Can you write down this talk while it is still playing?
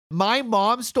My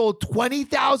mom stole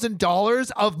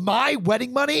 $20,000 of my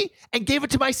wedding money and gave it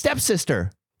to my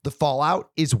stepsister. The fallout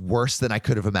is worse than I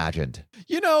could have imagined.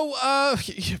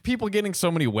 People getting so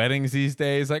many weddings these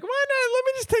days, like, why not? Let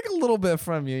me just take a little bit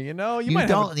from you, you know? You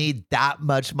don't need that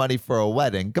much money for a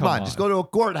wedding. Come on, just go to a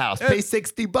courthouse, pay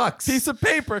 $60. Piece of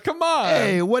paper, come on.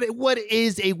 Hey, what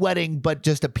is a wedding but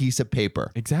just a piece of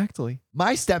paper? Exactly.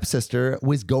 My stepsister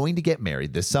was going to get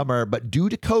married this summer, but due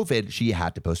to COVID, she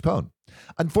had to postpone.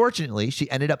 Unfortunately,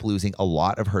 she ended up losing a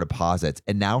lot of her deposits,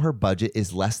 and now her budget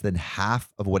is less than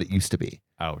half of what it used to be.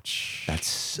 Ouch. That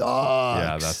sucks.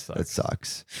 Yeah, that sucks. That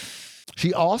sucks.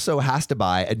 She also has to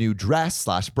buy a new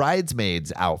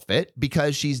dress/bridesmaid's outfit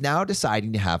because she's now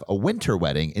deciding to have a winter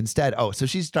wedding instead. Oh, so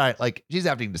she's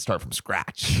having to start from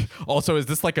scratch. Also, is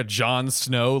this like a Jon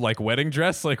Snow wedding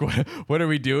dress? Like what are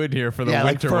we doing here for the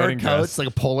winter fur wedding coats, dress? like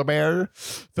a polar bear.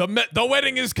 The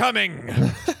wedding is coming.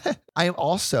 I am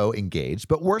also engaged,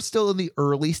 but we're still in the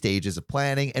early stages of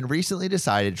planning and recently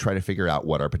decided to try to figure out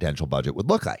what our potential budget would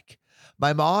look like.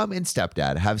 My mom and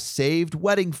stepdad have saved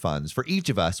wedding funds for each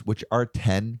of us, which are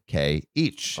 $10K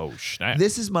each. Oh, snap.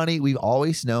 This is money we've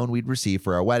always known we'd receive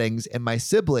for our weddings, and my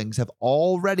siblings have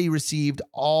already received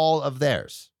all of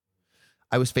theirs.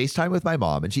 I was FaceTime with my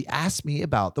mom, and she asked me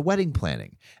about the wedding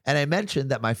planning, and I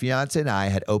mentioned that my fiance and I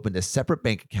had opened a separate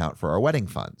bank account for our wedding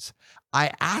funds.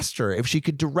 I asked her if she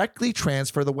could directly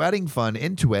transfer the wedding fund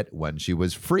into it when she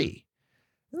was free.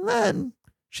 And then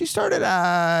she started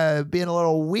being a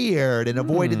little weird and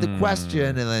avoided the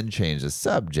question and then changed the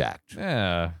subject.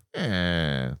 Yeah.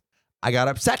 I got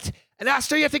upset and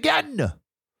asked her yet again.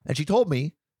 And she told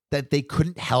me that they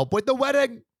couldn't help with the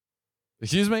wedding.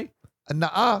 Excuse me?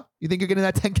 Nuh-uh. You think you're getting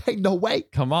that 10K? No way.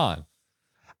 Come on.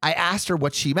 I asked her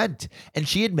what she meant, and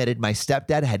she admitted my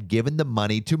stepdad had given the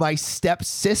money to my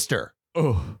stepsister.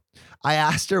 Oh. I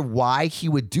asked her why he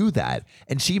would do that,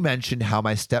 and she mentioned how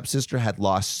my stepsister had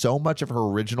lost so much of her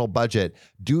original budget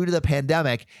due to the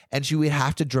pandemic, and she would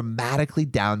have to dramatically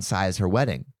downsize her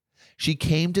wedding. She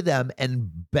came to them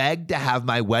and begged to have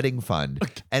my wedding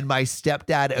fund, and my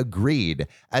stepdad agreed,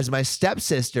 as my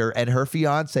stepsister and her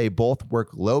fiance both work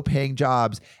low-paying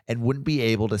jobs and wouldn't be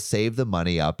able to save the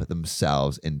money up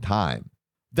themselves in time.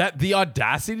 That the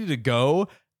audacity to go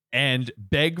and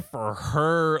beg for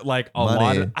her a money.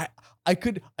 lot of I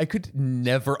could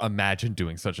never imagine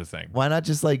doing such a thing. Why not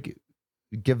just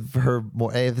give her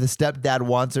more? If the stepdad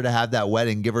wants her to have that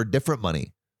wedding, give her different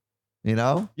money. You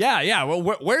know? Yeah. Well,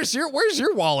 where's your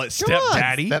wallet,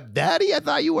 stepdaddy? Stepdaddy, I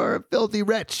thought you were filthy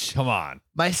rich. Come on.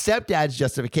 My stepdad's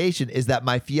justification is that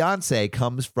my fiance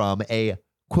comes from a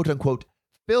quote unquote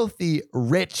filthy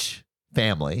rich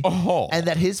family, and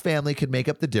that his family could make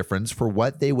up the difference for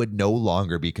what they would no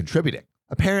longer be contributing.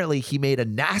 Apparently, he made a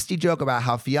nasty joke about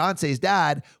how fiance's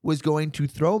dad was going to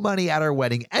throw money at our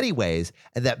wedding anyways,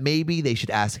 and that maybe they should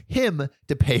ask him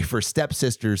to pay for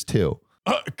stepsisters too.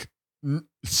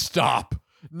 Stop.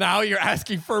 Now you're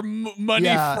asking for money from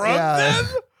them?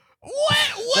 What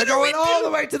They're going all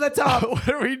the way to the top. What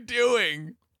are we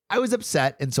doing? I was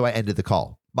upset, and so I ended the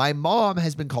call. My mom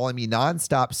has been calling me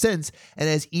nonstop since and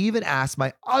has even asked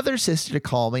my other sister to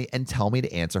call me and tell me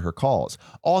to answer her calls.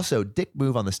 Also, dick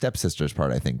move on the stepsister's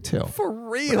part, I think, too. For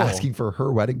real. Asking for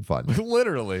her wedding fund.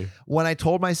 Literally. When I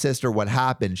told my sister what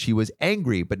happened, she was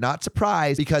angry but not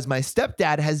surprised because my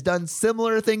stepdad has done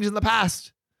similar things in the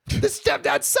past. This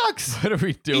stepdad sucks. What are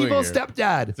we doing Evil here?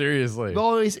 Stepdad. Seriously.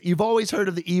 You've always heard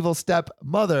of the evil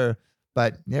stepmother,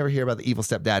 but never hear about the evil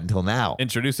stepdad until now.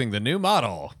 Introducing the new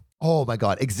model. Oh my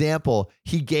God. Example,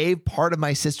 he gave part of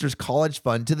my sister's college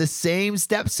fund to the same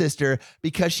stepsister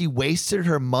because she wasted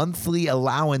her monthly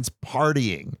allowance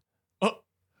partying.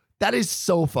 That is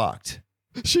so fucked.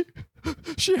 She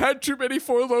had too many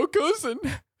Four Locos and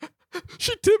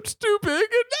she tipped too big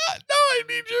and now I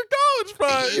need your college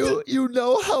fund. You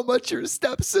know how much your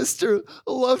stepsister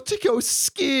loved to go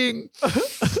skiing.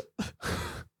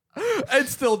 It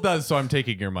still does, so I'm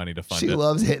taking your money to fund it. She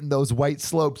loves hitting those white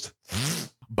slopes.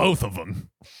 Both of them.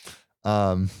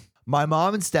 My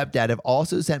mom and stepdad have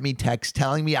also sent me texts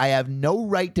telling me I have no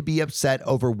right to be upset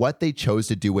over what they chose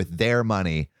to do with their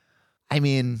money. I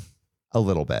mean, a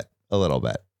little bit.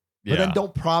 But then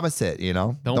don't promise it, you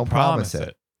know? Don't promise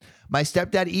it. My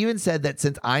stepdad even said that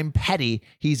since I'm petty,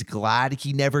 he's glad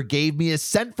he never gave me a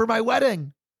cent for my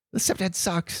wedding. The stepdad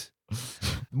sucks.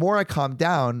 The more I calm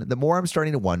down, the more I'm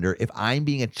starting to wonder if I'm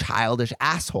being a childish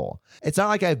asshole. It's not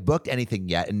like I've booked anything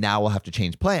yet and now we'll have to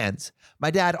change plans.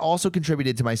 My dad also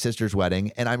contributed to my sister's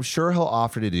wedding, and I'm sure he'll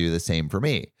offer to do the same for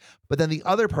me. But then the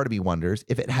other part of me wonders,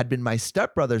 if it had been my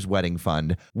stepbrother's wedding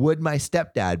fund, would my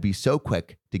stepdad be so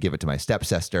quick to give it to my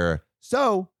stepsister?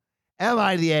 So, am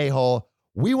I the a-hole?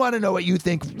 We want to know what you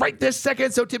think right this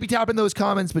second. So tippy tap in those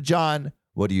comments. But John,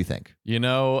 what do you think? You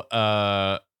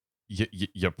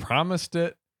promised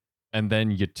it and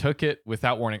then you took it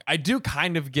without warning. I do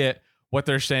kind of get what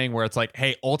they're saying where it's like,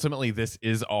 hey, ultimately this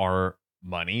is our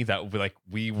money that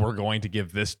we were going to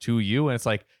give this to you. And it's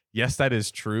like, yes, that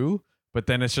is true. But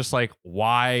then it's just like,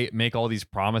 why make all these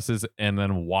promises and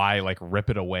then why like rip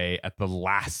it away at the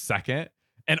last second?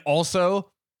 And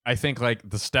also, I think like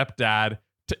the stepdad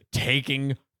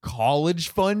taking college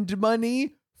fund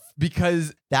money,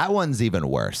 because that one's even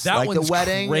worse. That like one's the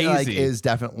wedding crazy. Like, is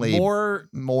definitely more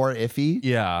iffy.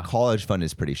 Yeah. College fund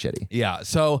is pretty shitty. Yeah.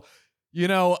 So,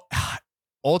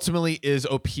 ultimately, is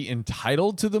OP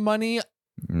entitled to the money?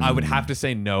 I would have to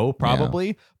say no, probably.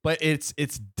 Yeah. But it's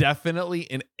definitely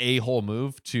an a-hole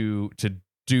move to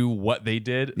do what they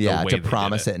did. Yeah, to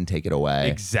promise it and take it away.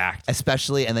 Exactly.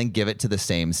 Especially, and then give it to the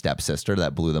same stepsister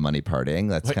that blew the money partying.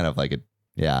 That's kind of like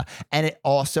yeah. And it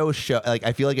also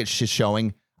I feel like it's just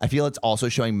showing. I feel it's also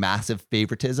showing massive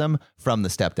favoritism from the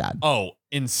stepdad. Oh,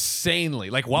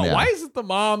 insanely! Like, why isn't the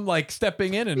mom like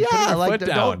stepping in and putting her foot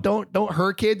down? Don't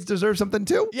her kids deserve something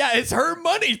too? Yeah, it's her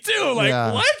money too.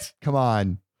 Like, what? Come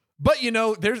on. But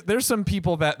there's some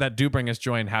people that do bring us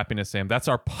joy and happiness, Sam. That's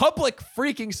our public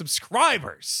freaking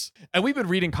subscribers, and we've been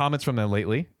reading comments from them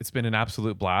lately. It's been an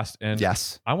absolute blast, and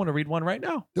yes, I want to read one right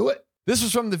now. Do it. This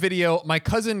was from the video, my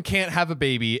cousin can't have a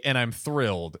baby and I'm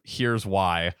thrilled. Here's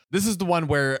why. This is the one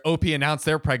where OP announced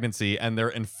their pregnancy and their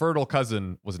infertile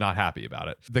cousin was not happy about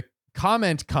it. The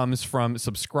comment comes from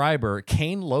subscriber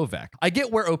Kane Lovek. I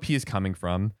get where OP is coming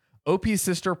from. OP's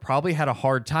sister probably had a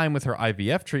hard time with her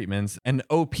IVF treatments, and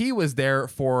OP was there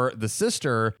for the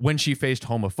sister when she faced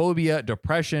homophobia,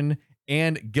 depression,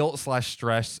 and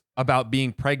guilt/stress about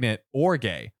being pregnant or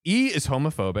gay. E is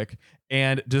homophobic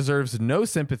and deserves no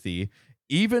sympathy,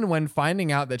 even when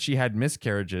finding out that she had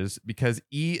miscarriages, because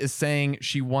E is saying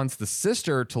she wants the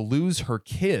sister to lose her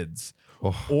kids,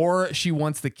 or she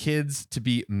wants the kids to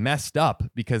be messed up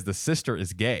because the sister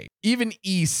is gay. Even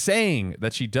E saying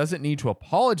that she doesn't need to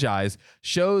apologize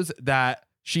shows that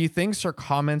she thinks her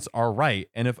comments are right.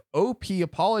 And if OP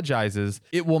apologizes,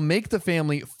 it will make the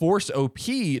family force OP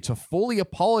to fully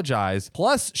apologize,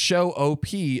 plus show OP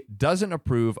doesn't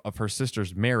approve of her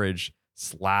sister's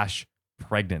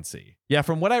marriage/pregnancy. Yeah,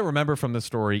 from what I remember from the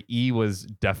story, E was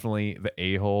definitely the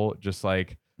a-hole, just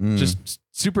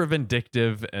super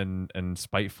vindictive and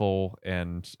spiteful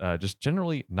and just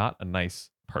generally not a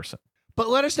nice person. But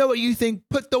let us know what you think.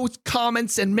 Put those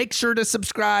comments and make sure to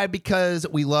subscribe because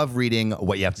we love reading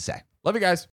what you have to say. Love you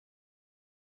guys.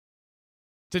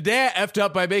 Today I effed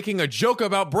up by making a joke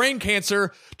about brain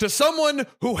cancer to someone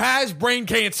who has brain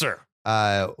cancer.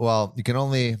 Well, you can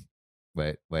only...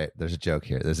 Wait. There's a joke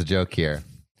here.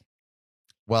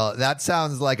 Well, that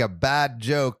sounds like a bad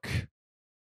joke.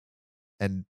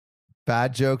 And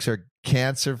bad jokes are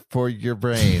cancer for your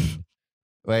brain.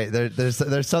 Wait, there's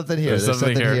something here. There's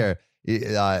something here.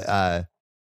 Well,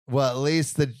 at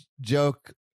least the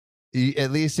joke,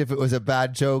 at least if it was a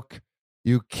bad joke,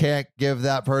 you can't give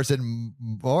that person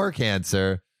more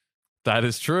cancer. That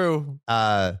is true.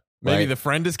 Maybe the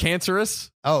friend is cancerous.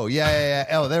 Oh, yeah.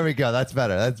 Oh, there we go. That's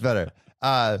better.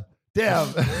 Damn.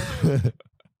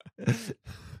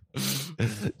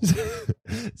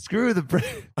 Screw the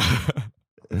brain.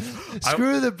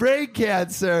 Screw the brain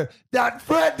cancer. That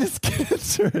friend is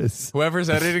cancerous. Whoever's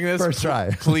editing this, first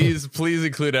try. Please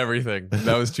include everything.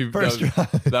 That was too.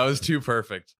 That was too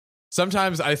perfect.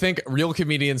 Sometimes I think real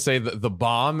comedians say that the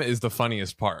bomb is the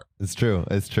funniest part. It's true.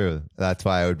 That's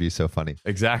why it would be so funny.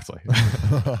 Exactly.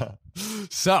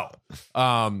 So,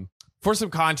 for some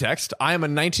context, I am a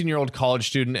 19-year-old college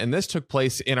student, and this took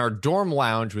place in our dorm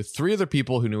lounge with 3 other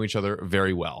people who knew each other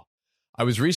very well. I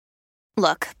was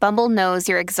Look, Bumble knows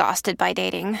you're exhausted by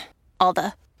dating. All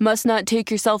the must not take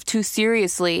yourself too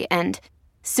seriously and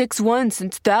 6'1"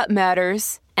 since that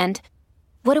matters. And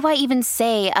what do I even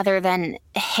say other than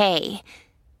hey?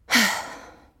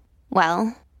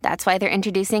 Well, that's why they're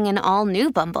introducing an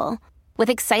all-new Bumble with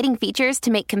exciting features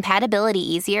to make compatibility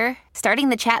easier, starting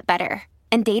the chat better,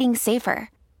 and dating safer.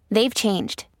 They've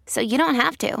changed, so you don't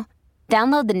have to.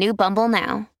 Download the new Bumble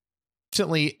now.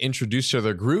 Recently introduced to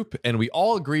their group, and we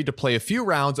all agreed to play a few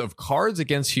rounds of Cards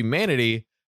Against Humanity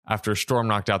after Storm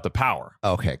knocked out the power.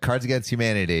 Okay, Cards Against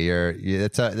Humanity.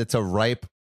 It's a ripe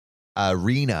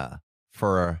arena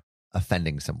for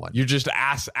offending someone. You're just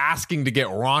asking to get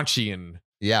raunchy and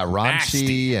raunchy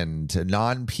nasty. And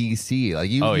non-PC. Like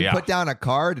you put down a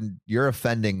card and you're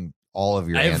offending all of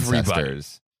your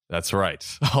ancestors. That's right.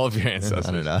 All of your ancestors.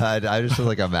 I don't know. I just feel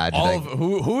like imagining. All of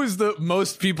who is the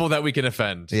most people that we can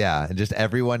offend? Yeah, and just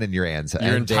everyone in your ancestors.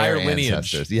 Your entire lineage.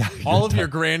 Ancestors. Yeah. All of your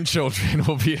grandchildren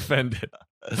will be offended.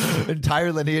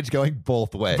 Entire lineage going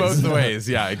both ways. Both ways.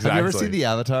 Yeah, exactly. Have you ever seen the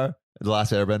Avatar? The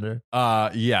Last Airbender?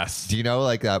 Yes. Do you know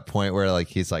like that point where like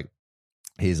he's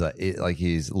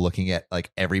looking at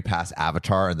like every past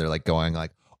avatar and they're like going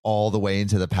like all the way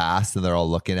into the past and they're all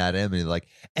looking at him and he's like,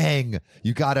 Aang,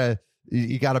 you gotta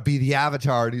be the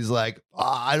Avatar. And he's like,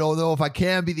 I don't know if I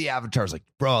can be the Avatar. It's like,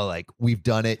 bro, like we've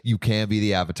done it. You can be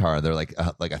the Avatar. And they're like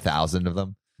 1,000 of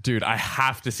them. Dude, I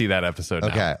have to see that episode now.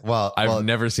 Okay, well, I've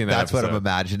never seen that That's episode. what I'm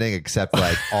imagining, except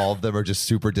like all of them are just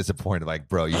super disappointed. Like,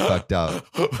 bro, you fucked up.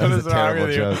 What That is was a wrong terrible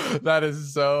with you? joke. That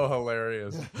is so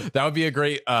hilarious. That would be a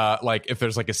great like if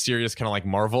there's like a serious kind of like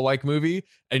Marvel like movie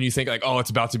and you think like, oh, it's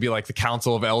about to be like the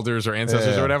Council of Elders or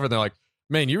Ancestors or whatever. And they're like,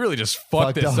 man, you really just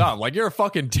fucked this up. Like you're a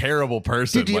fucking terrible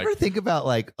person. Dude, do you like, ever think about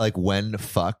like when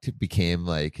fucked became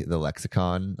like the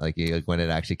lexicon, like when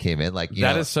it actually came in? Like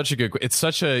that is such a good. It's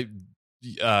such a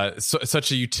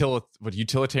such a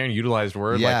utilitarian utilized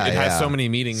word. Yeah, like it has so many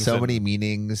meanings. So many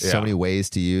meanings, so many ways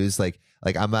to use. Like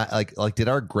I'm not like did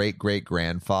our great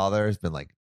grandfather has been like,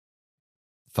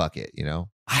 fuck it, you know?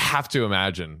 I have to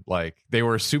imagine like they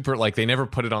were super like they never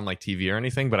put it on like TV or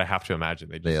anything, but I have to imagine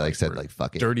they just like said like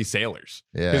fuck it, dirty sailors.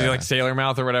 Yeah, because like sailor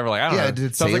mouth or whatever. Like I don't know.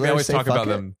 Did sounds like they always say talk about fuck it?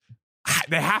 them.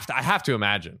 They have to. I have to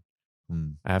imagine.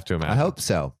 I have to imagine. I hope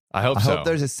so. I hope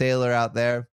there's a sailor out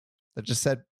there that just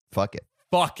said fuck it.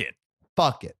 Fuck it.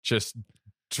 Fuck it. Just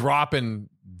dropping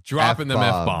them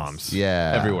F-bombs.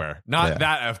 Yeah. Everywhere. Not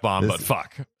that F-bomb, but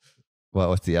fuck. Well,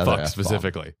 what's the other fuck F-bomb?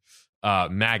 specifically?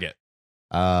 Maggot.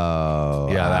 Oh.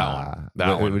 Yeah, that one.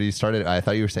 That one. When you started, I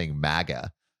thought you were saying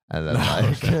MAGA. And then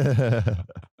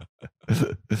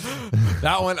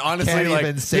that one, honestly, can't like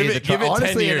even say give it 10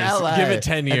 years. Give it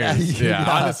 10 years. Yeah,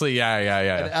 honestly,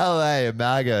 yeah. In LA,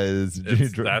 MAGA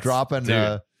is dropping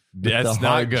that's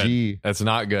not good. G. That's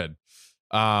not good.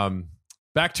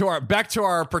 Back to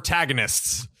our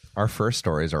protagonists. Our first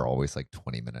stories are always like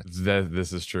 20 minutes.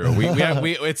 This is true.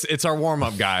 It's our warm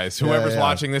up, guys. Whoever's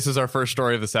watching, this is our first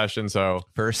story of the session. So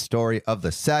first story of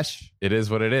the sesh. It is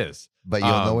what it is. But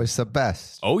you'll know it's the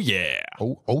best. Oh yeah.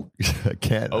 Oh, I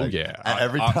can't. Oh yeah.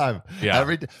 Every time. Yeah.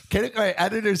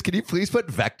 Editors, can you please put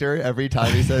vector every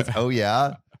time he says, "Oh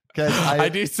yeah"? Because I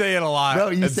do say it a lot. No,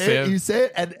 you say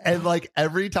it, and like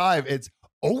every time it's.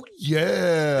 Oh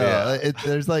yeah.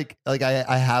 There's like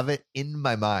I have it in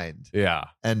my mind. Yeah.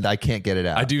 And I can't get it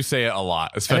out. I do say it a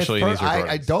lot, especially in these recordings.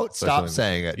 I don't stop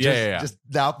saying it. Just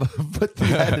now put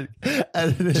the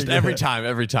editing. Just every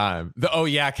time. The oh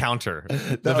yeah counter.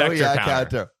 The vector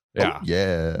counter. Yeah. Oh,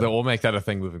 yeah. We'll make that a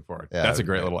thing moving forward. Yeah, that's a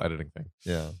great little editing thing.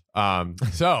 Yeah.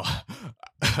 So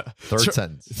third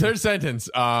sentence.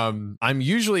 I'm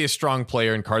usually a strong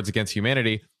player in Cards Against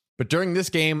Humanity. But during this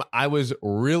game, I was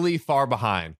really far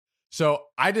behind. So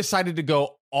I decided to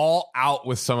go all out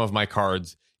with some of my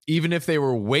cards, even if they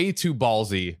were way too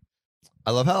ballsy.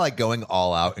 I love how like going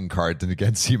all out in Cards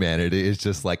Against Humanity is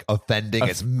just like offending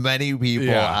as many people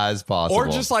as possible. Or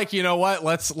just like, you know what?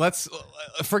 Let's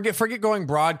forget going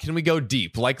broad. Can we go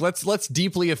deep? Like let's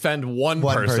deeply offend one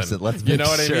person. Let's you know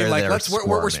what sure I mean? Like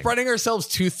we're spreading ourselves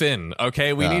too thin.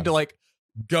 Okay, we need to like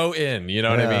go in. You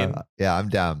know what I mean? Yeah, I'm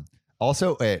down.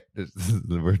 Also, wait,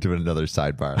 we're doing another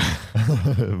sidebar,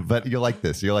 but you'll like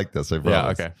this. You'll like this. I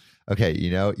promise. Yeah. Okay. Okay.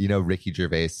 You know Ricky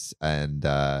Gervais and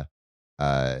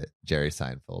Jerry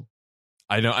Seinfeld.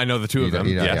 I know the two of them.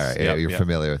 Yes. You're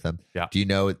familiar with them. Yeah. Do you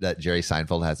know that Jerry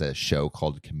Seinfeld has a show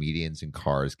called Comedians in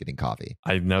Cars Getting Coffee?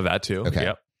 I know that too. Okay.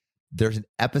 Yep. There's an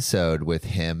episode with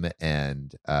him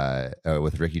and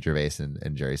with Ricky Gervais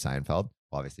and Jerry Seinfeld.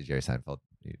 Well, obviously, Jerry Seinfeld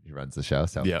he runs the show.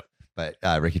 So yep. But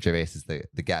Ricky Gervais is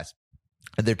the guest.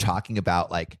 And they're talking about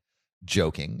like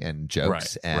joking and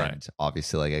jokes, and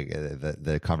obviously like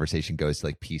the conversation goes to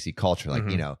like PC culture, like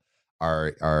you know,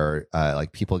 are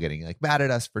like people getting like mad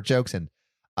at us for jokes, and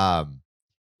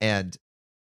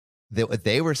what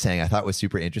they were saying I thought was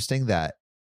super interesting, that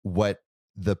what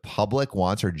the public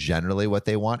wants, or generally what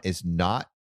they want, is not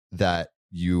that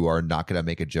you are not going to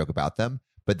make a joke about them,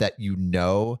 but that you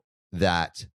know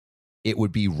that it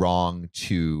would be wrong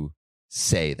to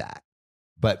say that,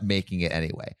 but making it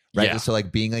anyway, right? Yeah. So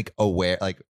like being like aware,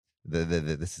 like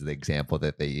this is the example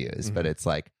that they use, but it's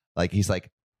like he's like,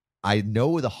 I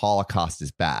know the Holocaust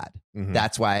is bad.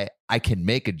 That's why I can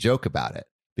make a joke about it,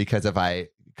 because if I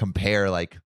compare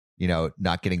like, you know,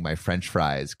 not getting my French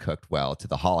fries cooked well to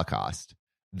the Holocaust,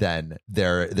 then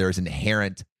there's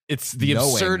inherent. It's the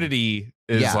absurdity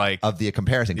is like of the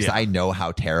comparison, because I know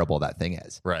how terrible that thing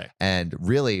is. Right. And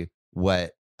really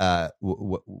what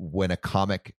when a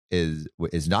comic is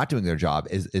not doing their job,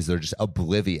 is they're just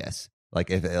oblivious, like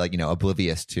if like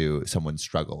oblivious to someone's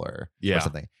struggle or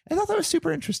something. I thought that was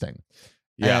super interesting.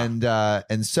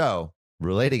 And so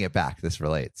relating it back, this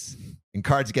relates in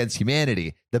Cards Against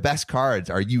Humanity. The best cards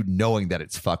are you knowing that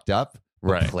it's fucked up,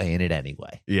 but playing it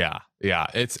anyway. Yeah.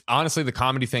 It's honestly, the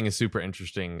comedy thing is super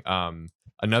interesting.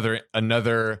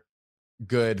 Another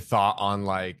good thought on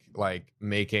like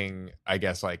making, I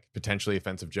guess, like potentially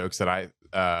offensive jokes that I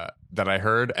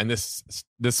heard, and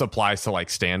this applies to like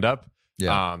stand up.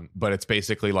 But it's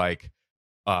basically like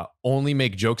only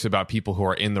make jokes about people who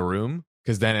are in the room,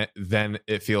 because then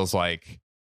it feels like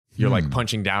you're like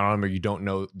punching down on them, or you don't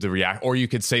know the react, or you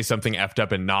could say something effed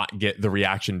up and not get the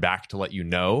reaction back to let you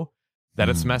know that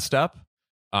it's messed up,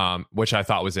 which I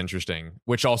thought was interesting,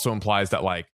 which also implies that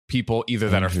like people either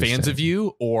that are fans of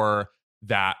you or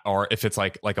if it's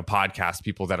like a podcast,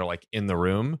 people that are like in the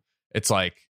room, it's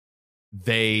like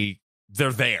they're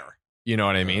there, you know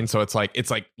what I mean? So it's like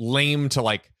lame to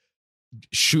like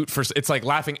shoot for, it's like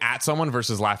laughing at someone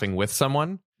versus laughing with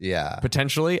someone,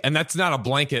 potentially, and that's not a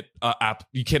blanket app.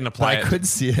 You couldn't apply it. I could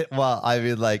see it. Well, I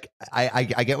mean, like I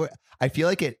get what I feel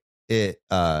like it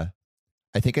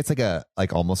I think it's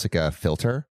like almost like a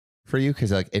filter for you,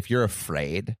 because like if you're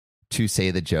afraid to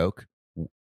say the joke,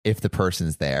 if the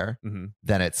person's there,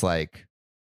 then it's like,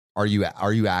 are you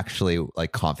actually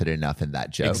like confident enough in that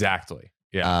joke? Exactly.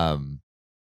 Yeah.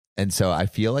 And so I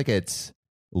feel like it's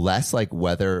less like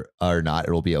whether or not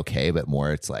it'll be okay, but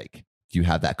more it's like, do you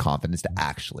have that confidence to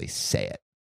actually say it?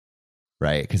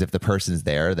 Right? Because if the person's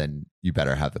there, then you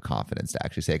better have the confidence to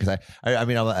actually say it. Because I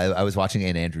mean, I was watching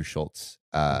an Andrew Schultz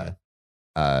stand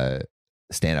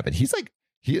up, and he's like,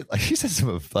 he says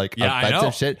some like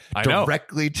offensive shit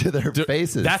directly to their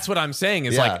faces. That's what I'm saying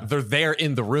is like they're there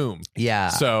in the room. Yeah.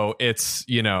 So it's,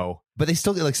 but they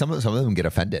still get like some of them get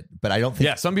offended, but I don't think.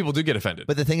 Yeah, some people do get offended.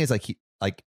 But the thing is, like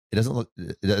it doesn't look,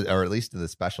 or at least the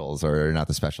specials, or not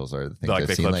the specials, or the things like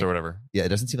the clips or whatever. Yeah, it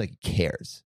doesn't seem like he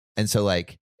cares, and so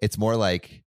like it's more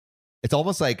like it's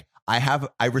almost like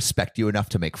I respect you enough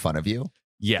to make fun of you.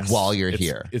 Yes, while you're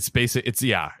here. It's basic.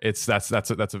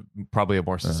 That's probably a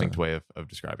more succinct way of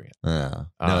describing it. No,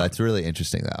 that's really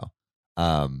interesting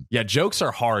though. Yeah, jokes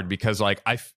are hard because like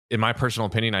in my personal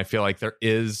opinion, I feel like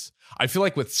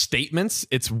with statements,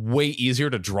 it's way easier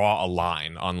to draw a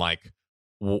line on like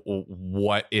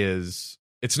what is.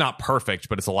 It's not perfect,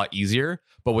 but it's a lot easier.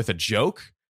 But with a joke,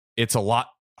 it's a lot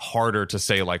harder to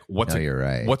say like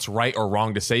what's right or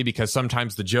wrong to say, because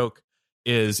sometimes the joke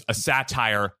is a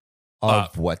satire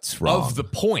of what's wrong, of the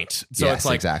point. So it's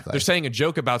like they're saying a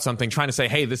joke about something, trying to say,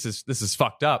 hey, this is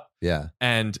fucked up. Yeah.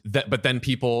 And but then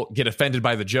people get offended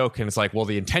by the joke, and it's like, well,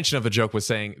 the intention of the joke was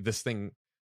saying this thing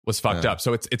was fucked up.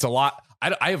 So it's a lot.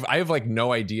 I have like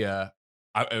no idea.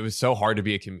 It was so hard to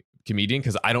be a comedian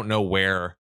because I don't know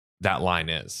where that line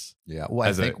is. Yeah. Well,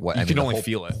 I think you can only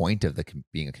feel it. The point of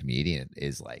being a comedian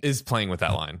is playing with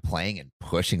that line, playing and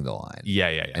pushing the line.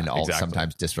 Yeah. And also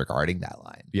sometimes disregarding that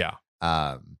line. Yeah.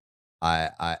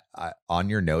 I on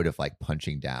your note of like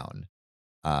punching down,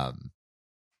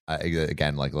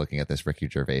 again, like looking at this Ricky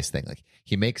Gervais thing, like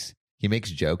he makes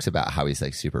jokes about how he's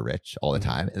like super rich all the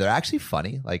time. They're actually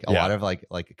funny. Like a lot of like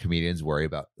comedians worry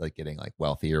about like getting like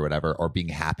wealthy or whatever, or being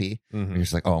happy. And you're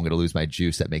just like, oh, I'm going to lose my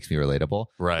juice. That makes me relatable.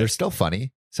 Right. They're still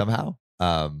funny somehow.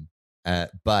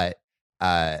 But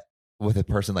with a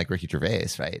person like Ricky Gervais,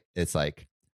 right? It's like,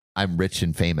 I'm rich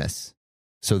and famous,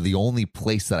 so the only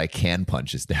place that I can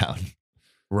punch is down.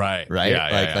 Right.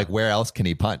 Yeah, like where else can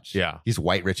he punch? Yeah. He's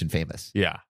white, rich, and famous.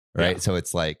 Yeah. Right. Yeah. So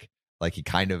it's like he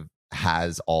kind of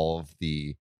has all of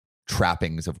the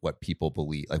trappings of what people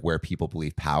believe, like where people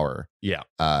believe power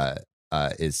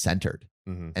is centered.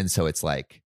 And so it's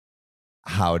like,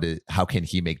 how can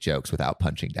he make jokes without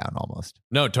punching down almost?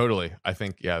 No, totally. I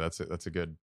think, that's a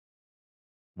good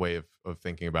way of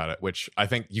thinking about it, which I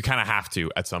think you kind of have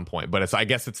to at some point, but I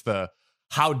guess it's the,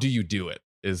 how do you do it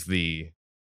is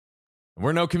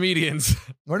we're no comedians.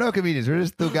 We're no comedians. We're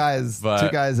just two guys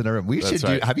in a room. We should do.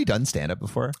 Right. Have you done stand up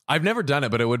before? I've never done it,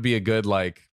 but it would be a good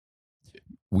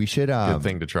we should good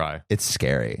thing to try. It's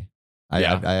scary.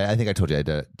 I think I told you I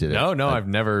did it. No, I've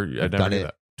never done it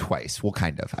twice. Well,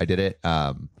 kind of. I did it.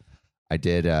 I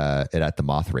did it at the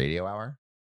Moth Radio Hour,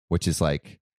 which is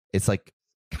like, it's like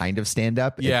kind of stand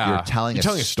up. Yeah, you're telling a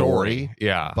story.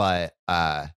 Yeah,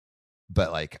 but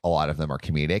like a lot of them are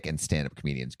comedic, and stand-up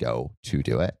comedians go to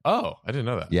do it. Oh, I didn't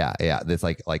know that. Yeah. There's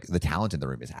like the talent in the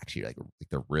room is actually like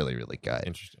they're really, really good.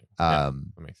 Interesting. That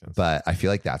makes sense. But I feel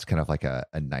like that's kind of like a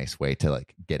nice way to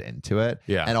like get into it.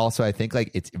 Yeah. And also I think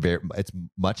like it's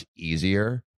much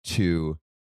easier to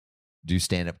do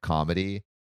stand-up comedy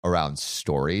around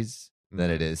stories than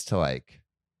it is to like,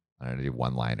 I don't know, do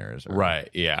one-liners or, right.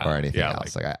 Yeah. or anything yeah,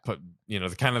 else. Like, Like, put, you know,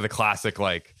 the kind of the classic,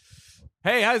 like,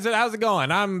 hey, how's it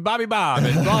going? I'm Bobby Bob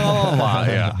and blah, blah, blah, blah.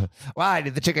 Yeah. why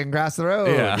did the chicken cross the road?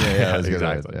 Yeah. that was good,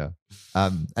 Exactly. right? Yeah.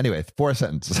 Anyway, fourth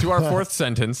sentence. To our fourth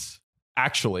sentence,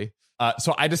 actually.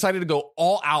 So I decided to go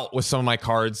all out with some of my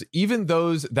cards, even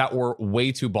those that were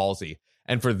way too ballsy.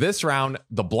 And for this round,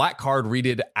 the black card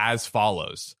readed as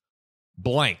follows.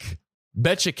 Blank.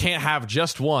 Bet you can't have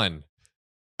just one.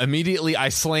 Immediately, I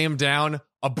slammed down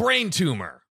a brain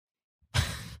tumor.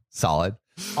 Solid.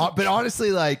 But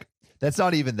honestly, like, that's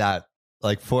not even that,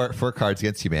 like, four cards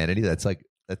against humanity. That's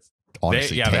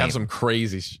honestly They tame. have some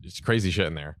crazy shit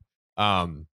in there.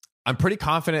 I'm pretty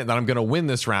confident that I'm going to win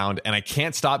this round, and I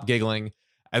can't stop giggling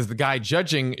as the guy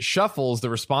judging shuffles the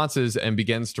responses and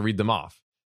begins to read them off.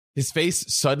 His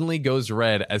face suddenly goes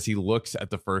red as he looks at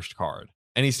the first card,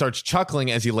 and he starts chuckling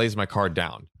as he lays my card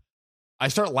down. I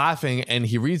start laughing, and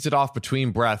he reads it off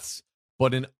between breaths,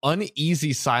 but an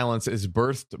uneasy silence is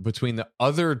birthed between the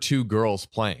other two girls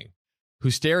playing, who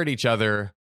stare at each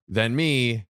other, then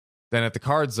me, then at the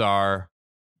card czar,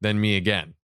 then me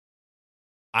again.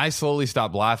 I slowly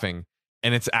stop laughing,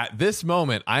 and it's at this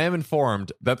moment I am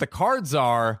informed that the card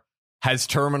czar has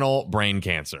terminal brain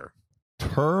cancer.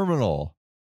 Terminal.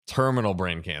 Terminal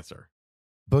brain cancer.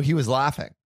 But he was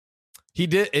laughing. He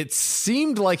did. It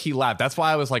seemed like he laughed. That's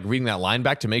why I was like reading that line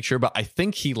back to make sure, but I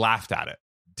think he laughed at it.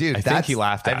 Dude, I think he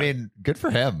laughed at it. I mean, good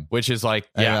for him. Which is like,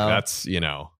 yeah, that's, you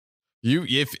know,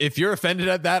 if you're offended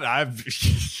at that,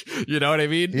 you know what I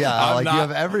mean? Yeah, you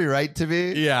have every right to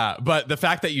be. Yeah, but the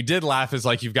fact that you did laugh is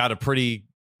like you've got a pretty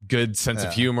good sense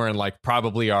of humor and like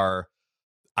probably I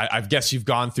guess you've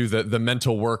gone through the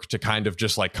mental work to kind of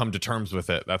just like come to terms with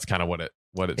it. That's kind of what it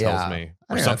tells me,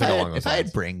 or something along those lines. If I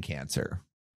had brain cancer,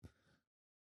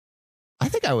 I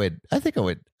think I would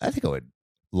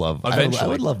love. Eventually, I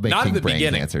would love not making at the brain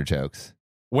beginning. cancer jokes.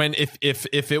 When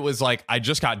if it was like I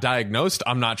just got diagnosed,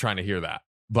 I'm not trying to hear that.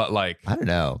 But like I don't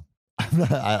know.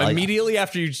 Immediately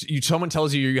after someone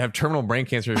tells you have terminal brain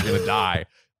cancer, you're gonna die.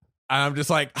 And I'm just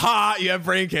like, ha, you have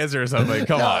brain cancer or something.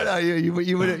 Come on. No, you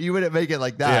wouldn't make it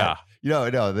like that. Yeah.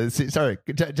 No. Sorry,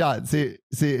 John. See,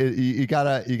 you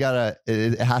gotta.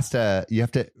 It has to. You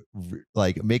have to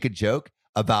like make a joke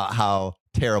about how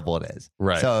terrible it is.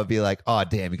 Right. So it'd be like, oh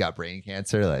damn, you got brain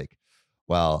cancer. Like,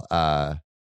 well,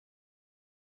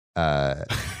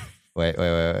 wait.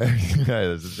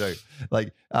 This is a joke.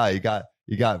 Like,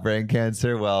 you got brain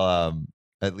cancer. Well,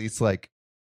 at least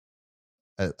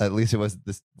at least it was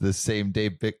the same day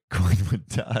Bitcoin went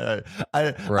down. I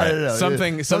don't know.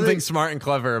 Something smart and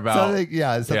clever about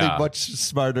something much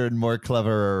smarter and more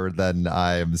clever than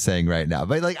I am saying right now.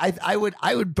 But like I would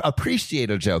appreciate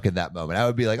a joke in that moment. I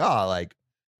would be like, oh, like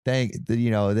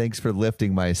thanks for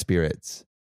lifting my spirits.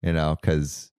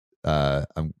 Because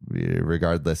I'm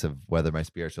regardless of whether my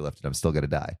spirits are lifted, I'm still gonna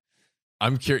die.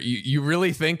 I'm curious. You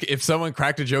really think if someone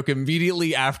cracked a joke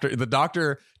immediately after the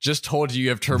doctor just told you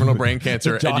have terminal brain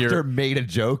cancer, the doctor made a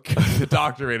joke? The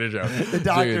doctor made a joke. The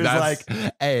doctor's like,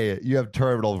 "Hey, you have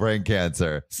terminal brain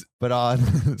cancer." But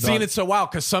seeing it's so wild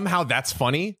because somehow that's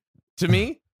funny to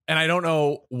me, and I don't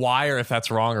know why or if that's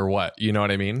wrong or what. You know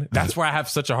what I mean? That's where I have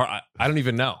such a hard. I don't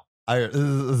even know. This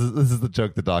is the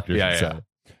joke the doctor should say.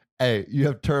 Hey, you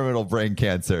have terminal brain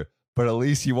cancer, but at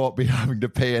least you won't be having to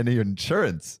pay any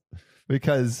insurance.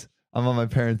 Because I'm on my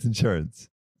parents' insurance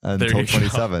until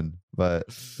 27, but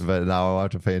now I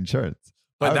have to pay insurance.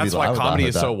 But that's why comedy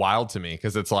is so wild to me,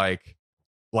 because it's like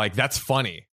that's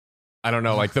funny. I don't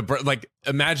know, like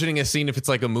imagining a scene if it's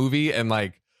like a movie and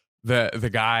like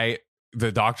the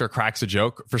doctor cracks a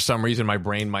joke. For some reason,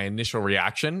 my initial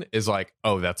reaction is like,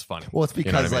 oh, that's funny. Well, it's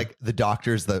because I mean? like the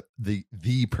doctor's the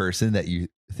person that you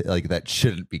like that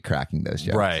shouldn't be cracking those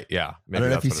jokes, right? Yeah, I don't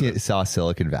know if you saw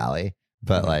Silicon Valley,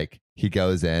 but like. He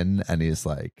goes in and he's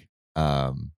like,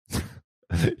 so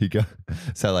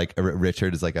like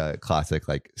Richard is like a classic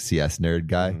like CS nerd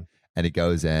guy, and he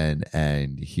goes in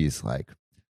and he's like,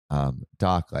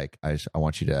 Doc, like I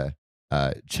want you to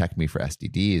check me for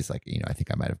STDs, like I think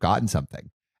I might have gotten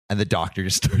something, and the doctor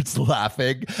just starts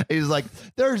laughing. He's like,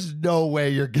 "There's no way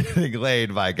you're getting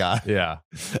laid, my God." Yeah,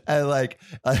 and like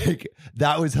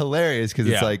that was hilarious because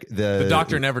it's like the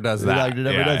doctor never does that. The doctor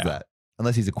never does that.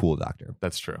 Unless he's a cool doctor.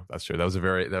 That's true. That was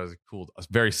a cool,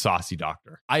 very saucy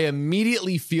doctor. I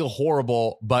immediately feel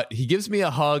horrible, but he gives me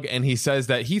a hug and he says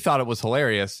that he thought it was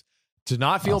hilarious to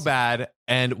not feel bad.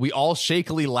 And we all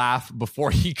shakily laugh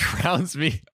before he crowns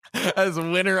me as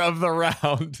winner of the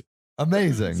round.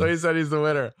 Amazing. So he said he's the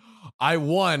winner. I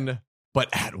won, but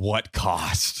at what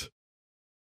cost?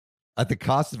 At the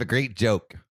cost of a great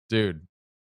joke. Dude,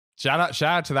 Shout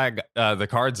out to that the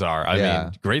card czar. I Yeah.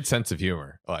 mean, great sense of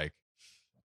humor. Like,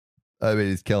 I mean,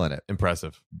 he's killing it.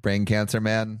 impressive. Brain cancer,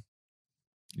 man.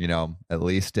 You know, at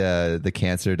least the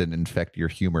cancer didn't infect your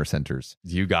humor centers.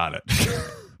 You got it.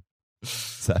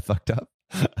 Is that fucked up?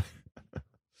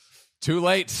 Too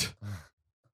late.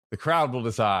 The crowd will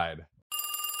decide.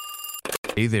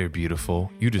 Hey there,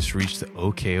 beautiful. You just reached the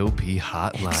OKOP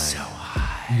hotline. So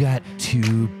high. You got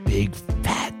two big,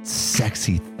 fat,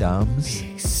 sexy thumbs.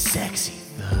 Big, sexy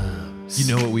thumbs.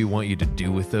 You know what we want you to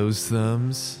do with those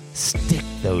thumbs? Stick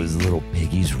those little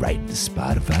piggies right into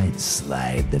Spotify and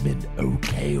slide them in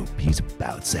OKOP's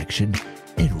About section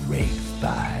and rate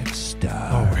 5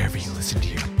 stars. Or wherever you listen to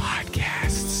your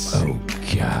podcasts. Oh,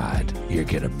 God. You're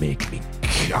going to make me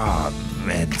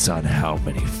comments on how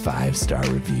many 5-star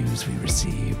reviews we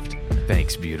received.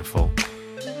 Thanks, beautiful.